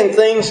taken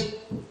things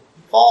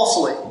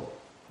falsely.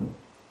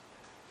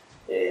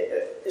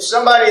 If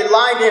somebody had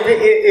lied to him,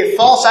 if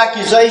false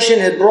accusation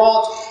had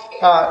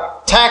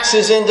brought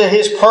taxes into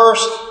his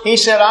purse, he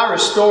said, I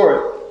restore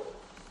it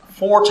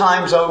 4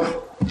 times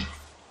over.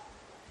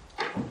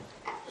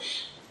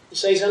 You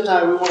see,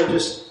 sometimes we want to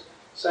just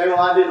say, well,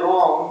 I did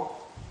wrong.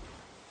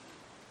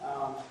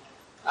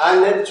 I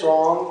admit it's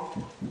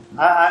wrong.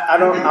 I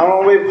don't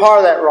want to be a part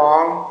of that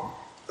wrong.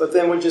 But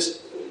then we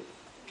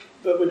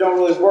don't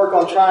really work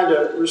on trying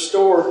to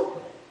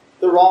restore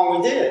the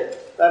wrong we did.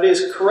 That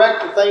is,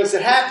 correct the things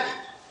that happened.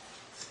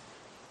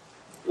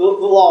 The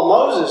law of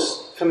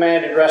Moses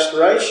commanded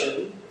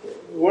restoration.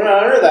 We're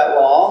not under that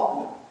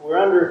law. We're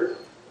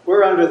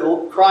under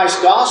the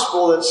Christ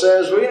gospel that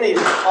says we need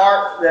a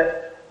heart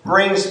that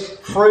brings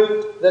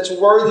fruit that's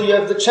worthy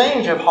of the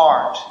change of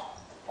heart.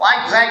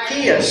 like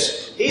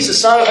Zacchaeus. He's the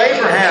son of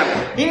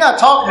Abraham. He's not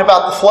talking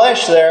about the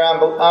flesh there,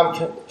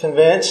 I'm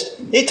convinced.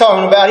 He's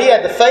talking about he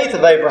had the faith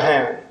of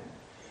Abraham.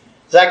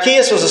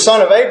 Zacchaeus was the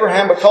son of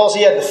Abraham because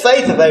he had the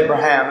faith of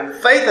Abraham. And the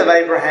faith of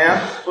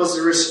Abraham was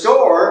to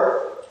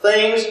restore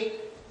things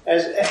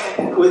as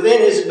within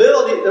his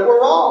ability that were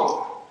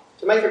wrong,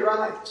 to make it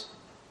right.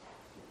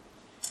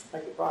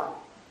 Make it right.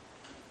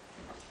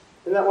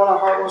 Isn't that what our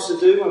heart wants to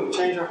do when we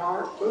change our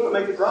heart? We want to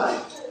make it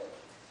right.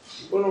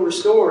 We want to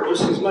restore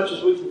just as much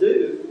as we can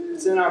do.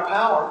 It's in our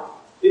power.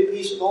 Be at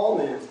peace with all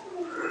men,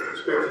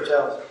 Scripture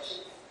tells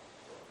us.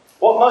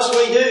 What must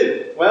we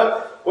do?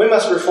 Well, we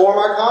must reform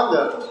our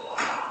conduct.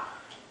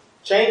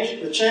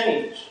 Change the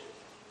change.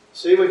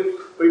 See, we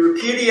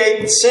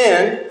repudiate the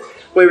sin,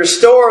 we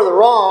restore the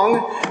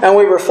wrong, and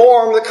we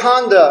reform the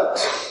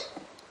conduct.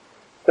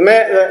 The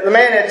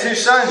man had two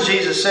sons,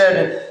 Jesus said.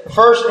 And the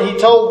first, he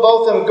told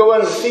both of them to go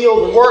into the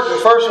field and work.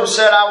 The first one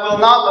said, I will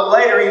not, but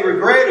later he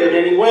regretted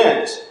and he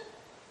went.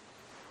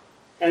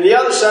 And the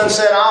other son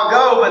said, I'll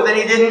go, but then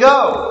he didn't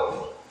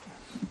go.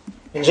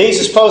 And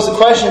Jesus posed the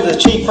question to the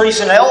chief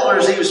priests and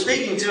elders he was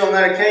speaking to on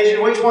that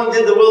occasion, which one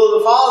did the will of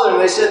the Father? And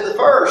they said, the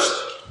first.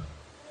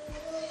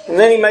 And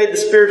then he made the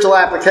spiritual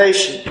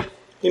application.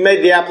 He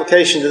made the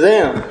application to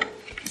them.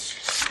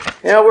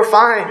 You know, we're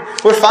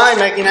fine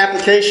making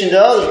application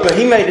to others, but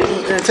he made it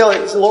until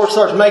the Lord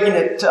starts making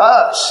it to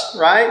us,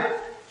 right?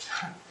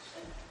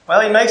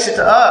 Well, he makes it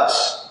to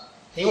us.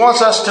 He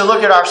wants us to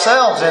look at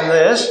ourselves in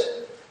this.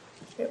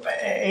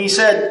 He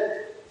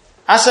said,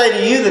 I say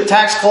to you that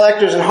tax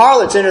collectors and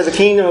harlots enter the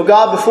kingdom of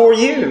God before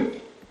you.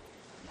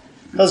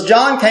 Because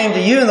John came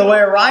to you in the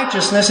way of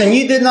righteousness and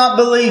you did not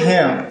believe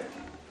him.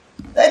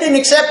 They didn't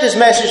accept his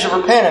message of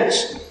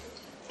repentance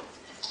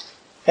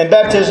and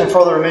baptism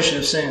for the remission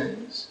of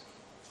sins.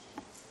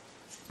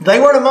 They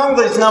weren't among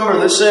this number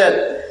that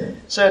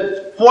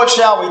said, what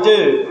shall we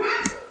do?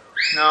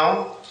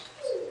 No.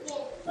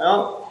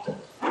 Well,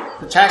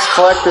 the tax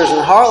collectors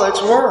and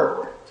harlots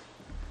were.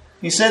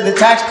 He said the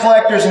tax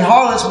collectors and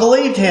harlots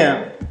believed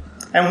him.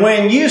 And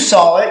when you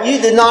saw it,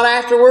 you did not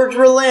afterwards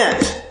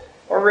relent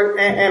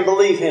and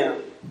believe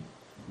him.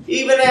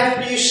 Even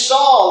after you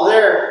saw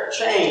their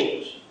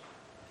change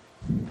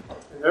and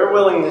their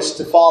willingness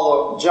to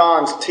follow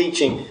John's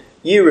teaching,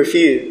 you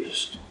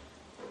refused.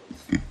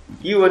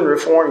 You wouldn't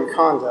reform your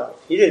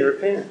conduct. You didn't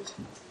repent.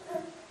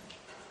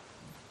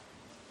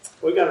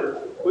 We got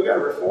to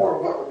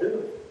reform what we're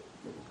doing.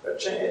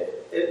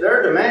 There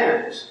are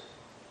demands.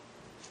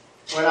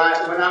 When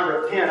I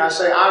repent, I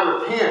say, I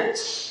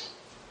repent.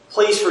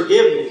 Please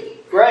forgive me.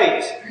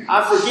 Great.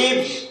 I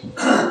forgive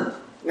you.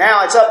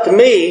 Now it's up to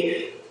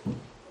me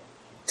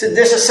to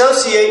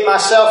disassociate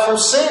myself from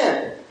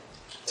sin.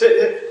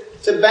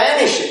 To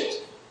banish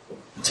it.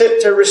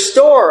 To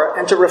restore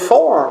and to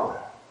reform.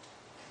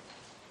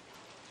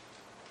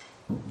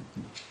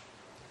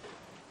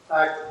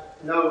 I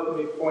know, let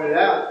me point it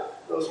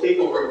out, those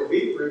people were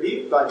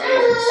rebuked by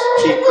Jesus,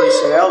 chief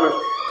priests and elders,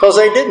 because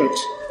they didn't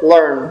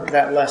learn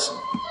that lesson.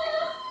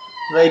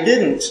 They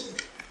didn't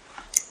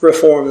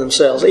reform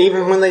themselves,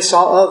 even when they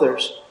saw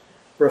others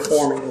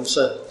reforming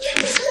themselves.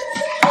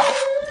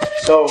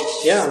 So,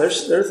 yeah,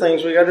 there are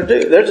things we got to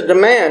do. There's a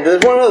demand.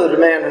 There's one other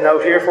demand to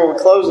note here before we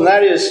close, and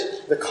that is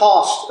the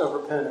cost of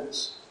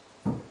repentance.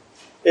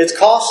 It's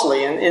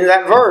costly. And in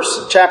that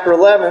verse, chapter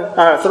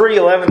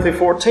 3:11 through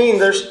 14,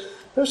 there's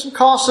some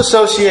costs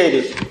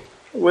associated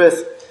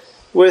with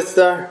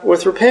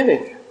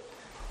repenting.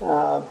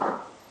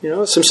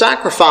 Some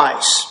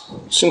sacrifice,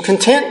 some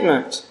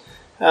contentment,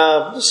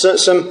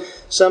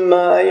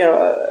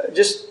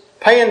 just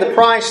paying the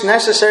price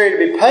necessary to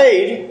be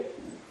paid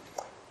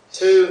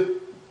to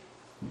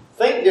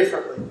think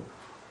differently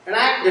and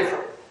act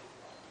differently.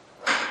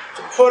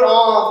 To put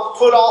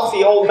off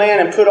the old man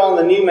and put on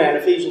the new man,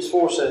 Ephesians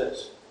 4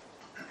 says.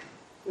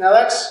 Now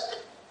that's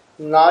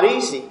not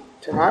easy.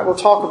 Tonight we'll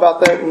talk about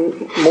that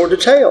in more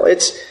detail.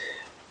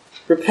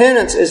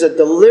 Repentance is a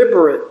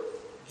deliberate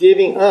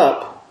giving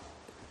up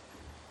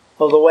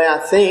of the way I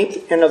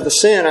think and of the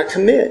sin I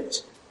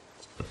commit.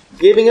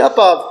 Giving up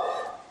of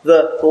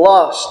the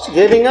lust.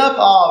 Giving up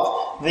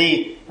of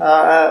the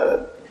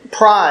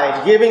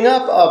pride. Giving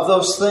up of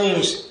those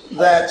things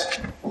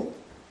that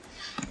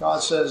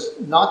God says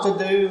not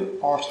to do,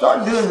 or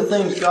start doing the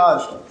things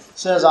God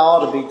says I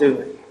ought to be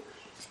doing.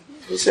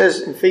 He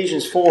says in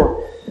Ephesians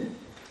 4,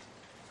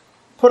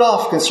 put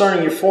off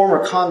concerning your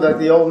former conduct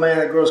the old man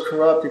that grows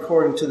corrupt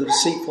according to the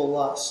deceitful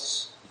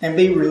lusts, and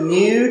be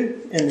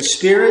renewed in the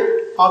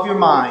spirit of your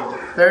mind.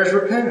 There's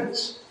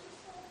repentance.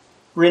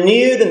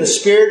 Renewed in the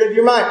spirit of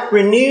your mind.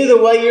 Renew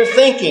the way you're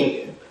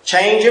thinking.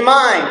 Change your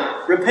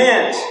mind.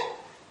 Repent.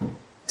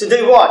 To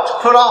do what? To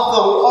put off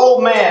the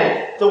old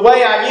man, the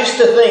way I used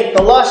to think,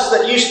 the lust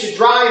that used to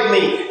drive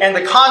me, and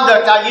the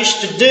conduct I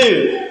used to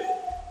do.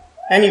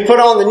 And you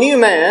put on the new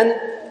man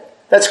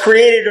that's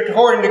created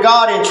according to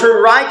God in true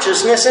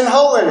righteousness and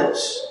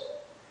holiness.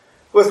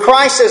 With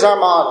Christ as our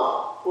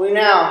model, we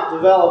now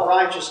develop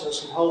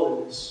righteousness and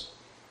holiness.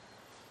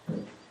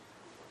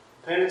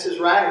 Repentance is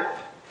radical.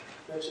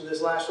 I mentioned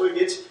this last week.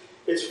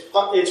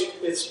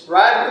 It's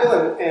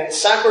radical and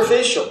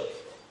sacrificial.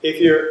 If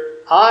your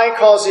eye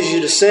causes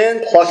you to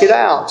sin, pluck it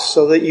out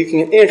so that you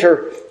can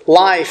enter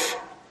life,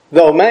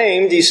 though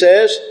maimed, he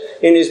says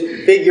in his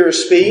figure of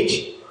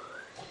speech.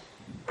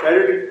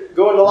 Better to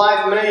go into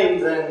life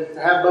maimed than to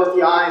have both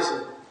the eyes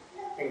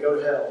and go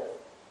to hell.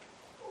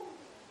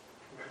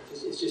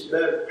 It's just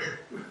better.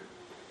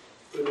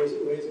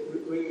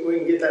 We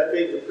can get that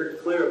figure pretty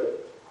clearly.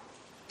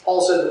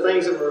 Paul said, the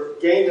things that were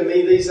gained to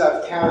me, these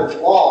I've counted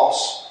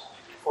loss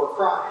for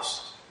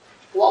Christ.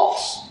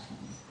 Loss.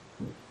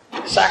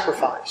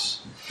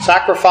 Sacrifice.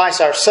 Sacrifice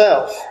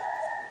ourselves.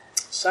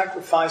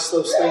 Sacrifice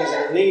those things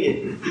that are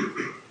needed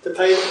to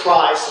pay the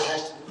price that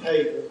has to be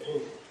paid to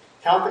repent.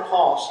 Count the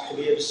cost to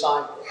be a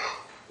disciple.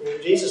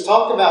 Jesus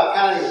talked about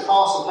counting the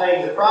cost and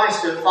paying the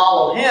price to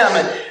follow Him,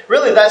 and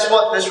really that's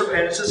what this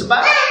repentance is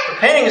about.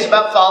 Repenting is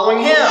about following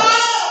Him,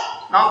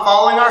 not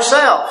following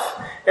ourselves.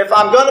 If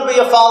I'm going to be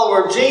a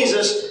follower of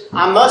Jesus,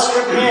 I must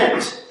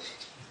repent.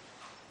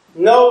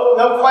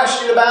 No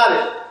question about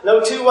it.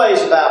 No two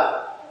ways about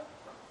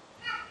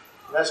it.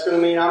 That's going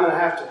to mean I'm going to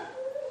have to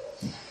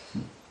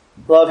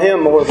love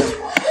Him more than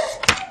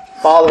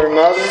father and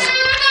mother,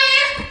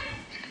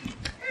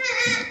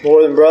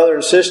 more than brother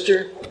and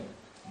sister,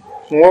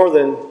 more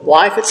than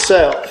life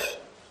itself.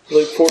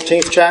 Luke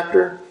 14th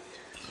chapter.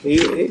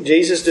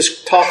 Jesus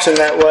just talks in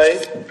that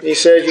way. He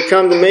says, you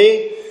come to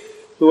me,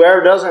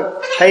 whoever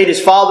doesn't hate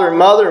his father and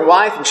mother and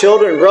wife and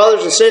children and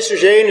brothers and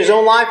sisters, yea, in his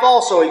own life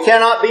also, he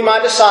cannot be my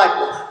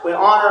disciple. We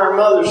honor our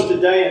mothers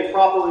today, and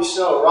properly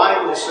so,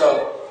 rightly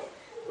so.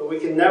 But we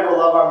can never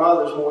love our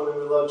mothers more than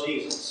we love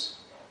Jesus.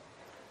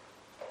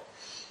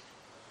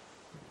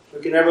 We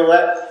can never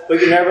let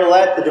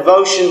the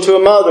devotion to a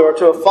mother or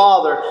to a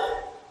father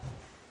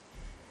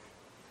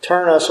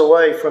turn us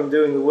away from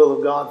doing the will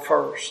of God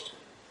first.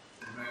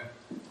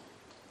 Amen.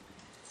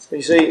 So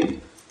you see,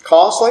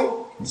 costly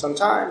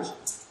sometimes.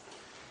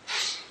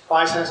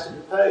 Price has to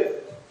be paid.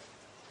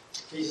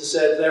 Jesus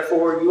said,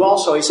 therefore you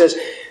also, He says,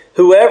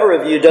 whoever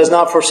of you does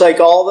not forsake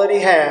all that he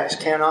has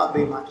cannot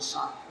be my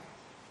disciple.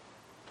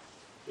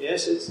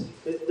 Yes, it's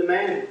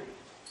demanding.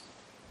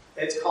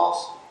 It's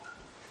costly.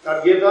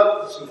 Got to give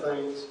up some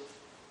things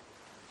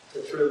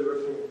to truly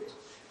repent.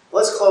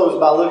 Let's close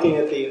by looking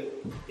at the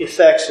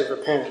effects of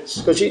repentance.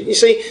 Because you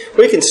see,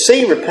 we can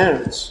see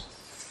repentance.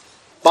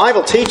 The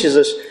Bible teaches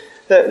us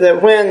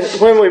that when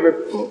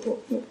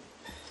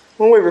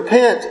we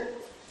repent,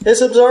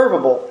 it's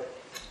observable.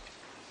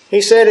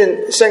 He said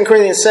in 2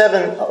 Corinthians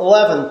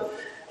 7:11,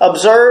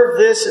 observe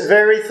this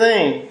very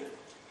thing,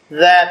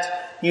 that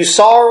you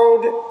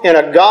sorrowed in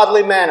a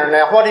godly manner.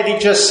 Now, what did he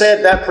just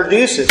say that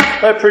produces?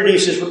 Well, it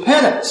produces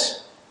repentance.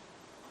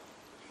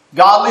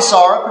 Godly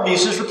sorrow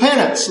produces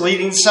repentance,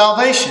 leading to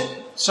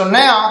salvation. So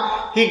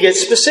now he gets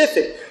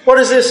specific. What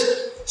does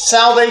this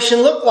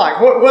salvation look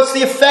like? What's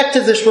the effect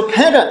of this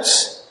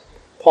repentance?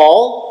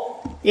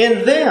 Paul,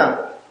 in them,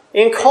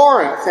 in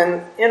Corinth,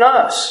 and in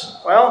us.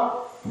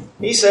 Well,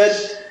 he said,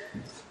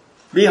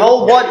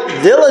 behold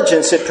what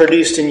diligence it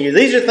produced in you.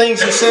 These are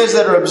things he says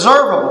that are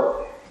observable.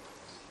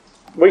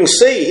 We can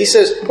see. He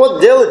says, what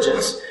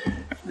diligence?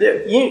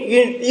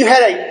 You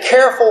had a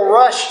careful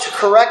rush to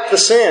correct the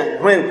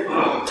sin. When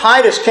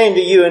Titus came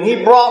to you and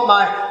he brought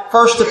my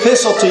first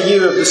epistle to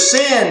you of the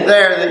sin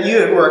there that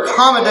you were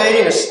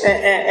accommodating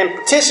and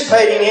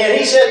participating in,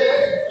 he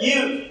said,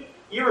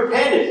 you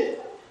repented.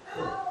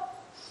 1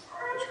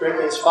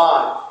 Corinthians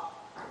 5.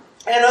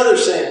 And other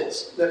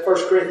sins that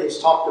 1 Corinthians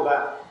talked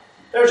about.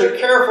 There's a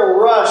careful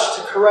rush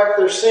to correct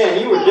their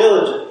sin. You were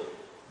diligent.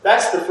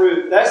 That's the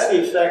fruit. That's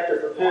the effect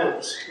of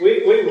repentance.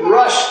 We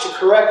rush to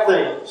correct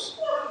things.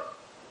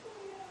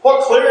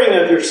 What clearing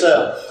of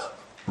yourself?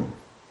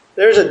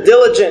 There's a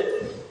diligent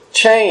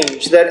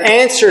change that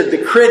answered the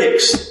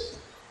critics,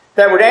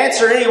 that would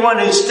answer anyone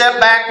who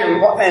stepped back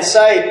and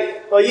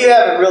say, well, you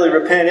haven't really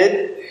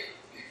repented.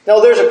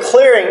 No, there's a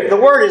clearing. The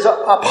word is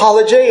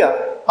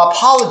apologia,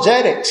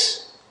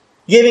 apologetics,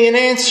 giving an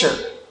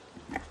answer.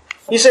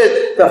 You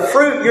said the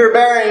fruit you're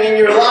bearing in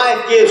your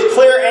life gives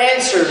clear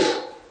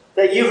answers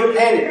that you've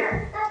repented.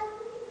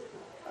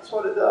 That's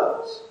what it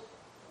does.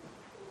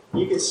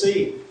 You can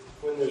see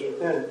when there's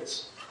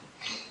repentance.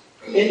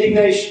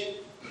 Indignation.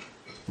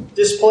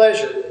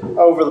 Displeasure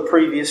over the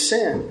previous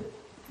sin.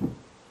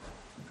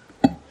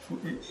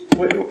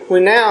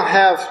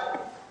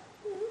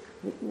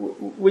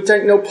 We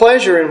take no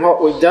pleasure in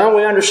what we've done.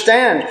 We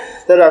understand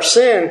that our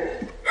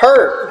sin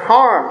hurt,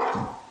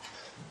 harmed.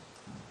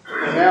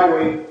 And now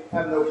we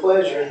have no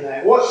pleasure in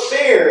that. What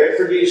fear it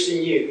produced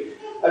in you?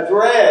 A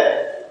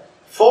dread.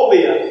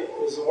 Phobia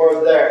is the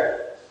word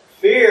there.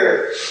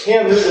 Fear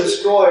Him who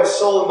destroys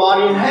soul and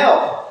body in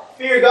hell.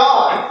 Fear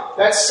God.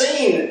 That's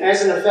seen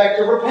as an effect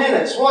of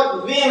repentance.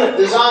 What vehement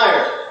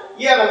desire.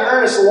 You have an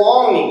earnest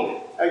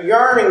longing, a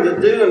yearning to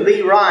do and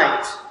be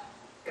right.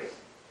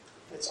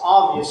 It's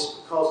obvious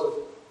because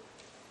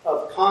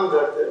of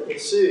conduct that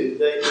ensued.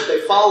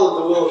 They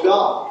followed the will of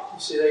God. You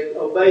see, they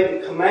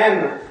obeyed the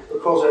commandment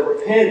because they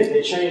repented.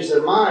 They changed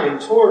their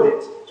mind toward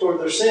it, toward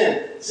their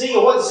sin.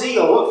 Zeal,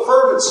 what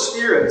fervent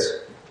spirit.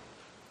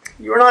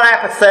 You are not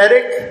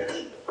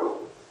apathetic,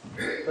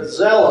 but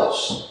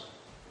zealous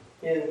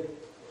in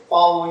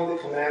following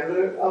the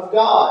commandment of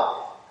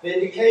God.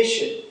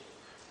 Vindication.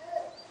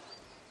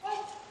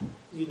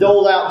 You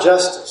doled out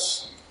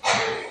justice.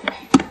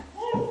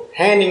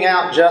 Handing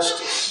out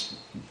justice.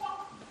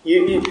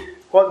 You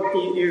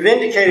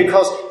vindicated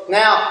because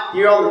now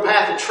you're on the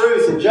path of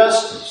truth and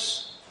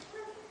justice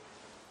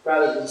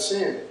rather than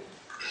sin.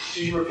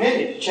 You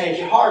repented. You changed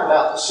your heart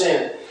about the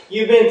sin.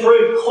 You've been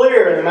proved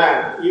clear in the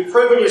matter. You've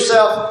proven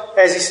yourself,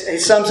 as he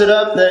sums it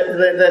up,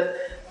 that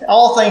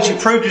all things you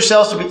proved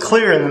yourselves to be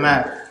clear in the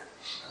matter.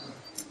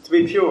 To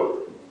be pure,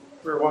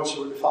 where once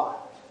you were defiled.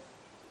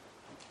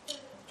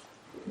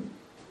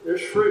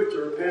 There's fruit to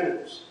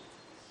repentance,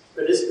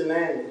 but it's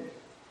demanding.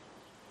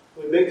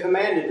 We've been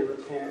commanded to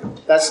repent.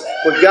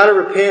 We've got to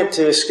repent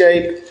to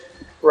escape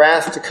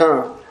wrath to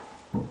come.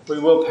 We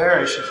will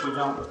perish if we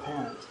don't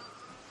repent.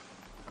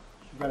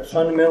 We've got to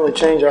fundamentally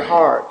change our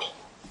heart.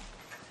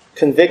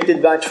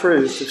 Convicted by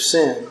truth of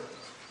sin.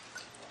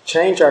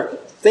 Change our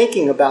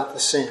thinking about the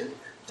sin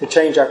to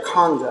change our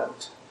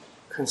conduct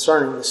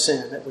concerning the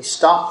sin. That we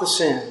stop the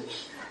sin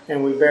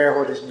and we bear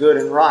what is good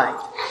and right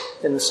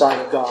in the sight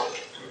of God.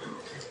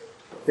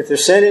 If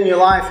there's sin in your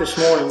life this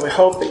morning, we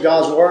hope that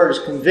God's Word has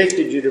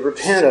convicted you to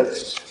repent of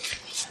it,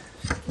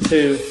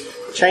 to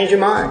change your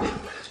mind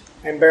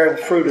and bear the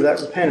fruit of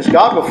that repentance.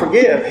 God will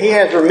forgive. He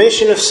has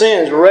remission of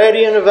sins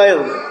ready and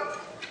available.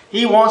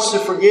 He wants to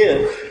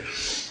forgive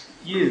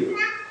you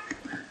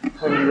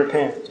when you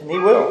repent, and He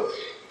will.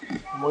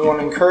 And we want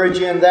to encourage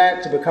you in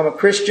that, to become a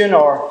Christian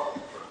or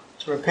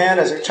to repent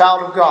as a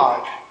child of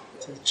God,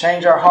 to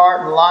change our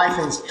heart and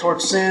life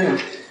towards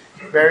sin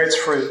and bear its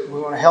fruit. We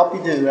want to help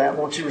you do that.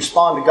 Won't you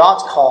respond to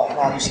God's call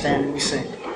while we stand and we sing?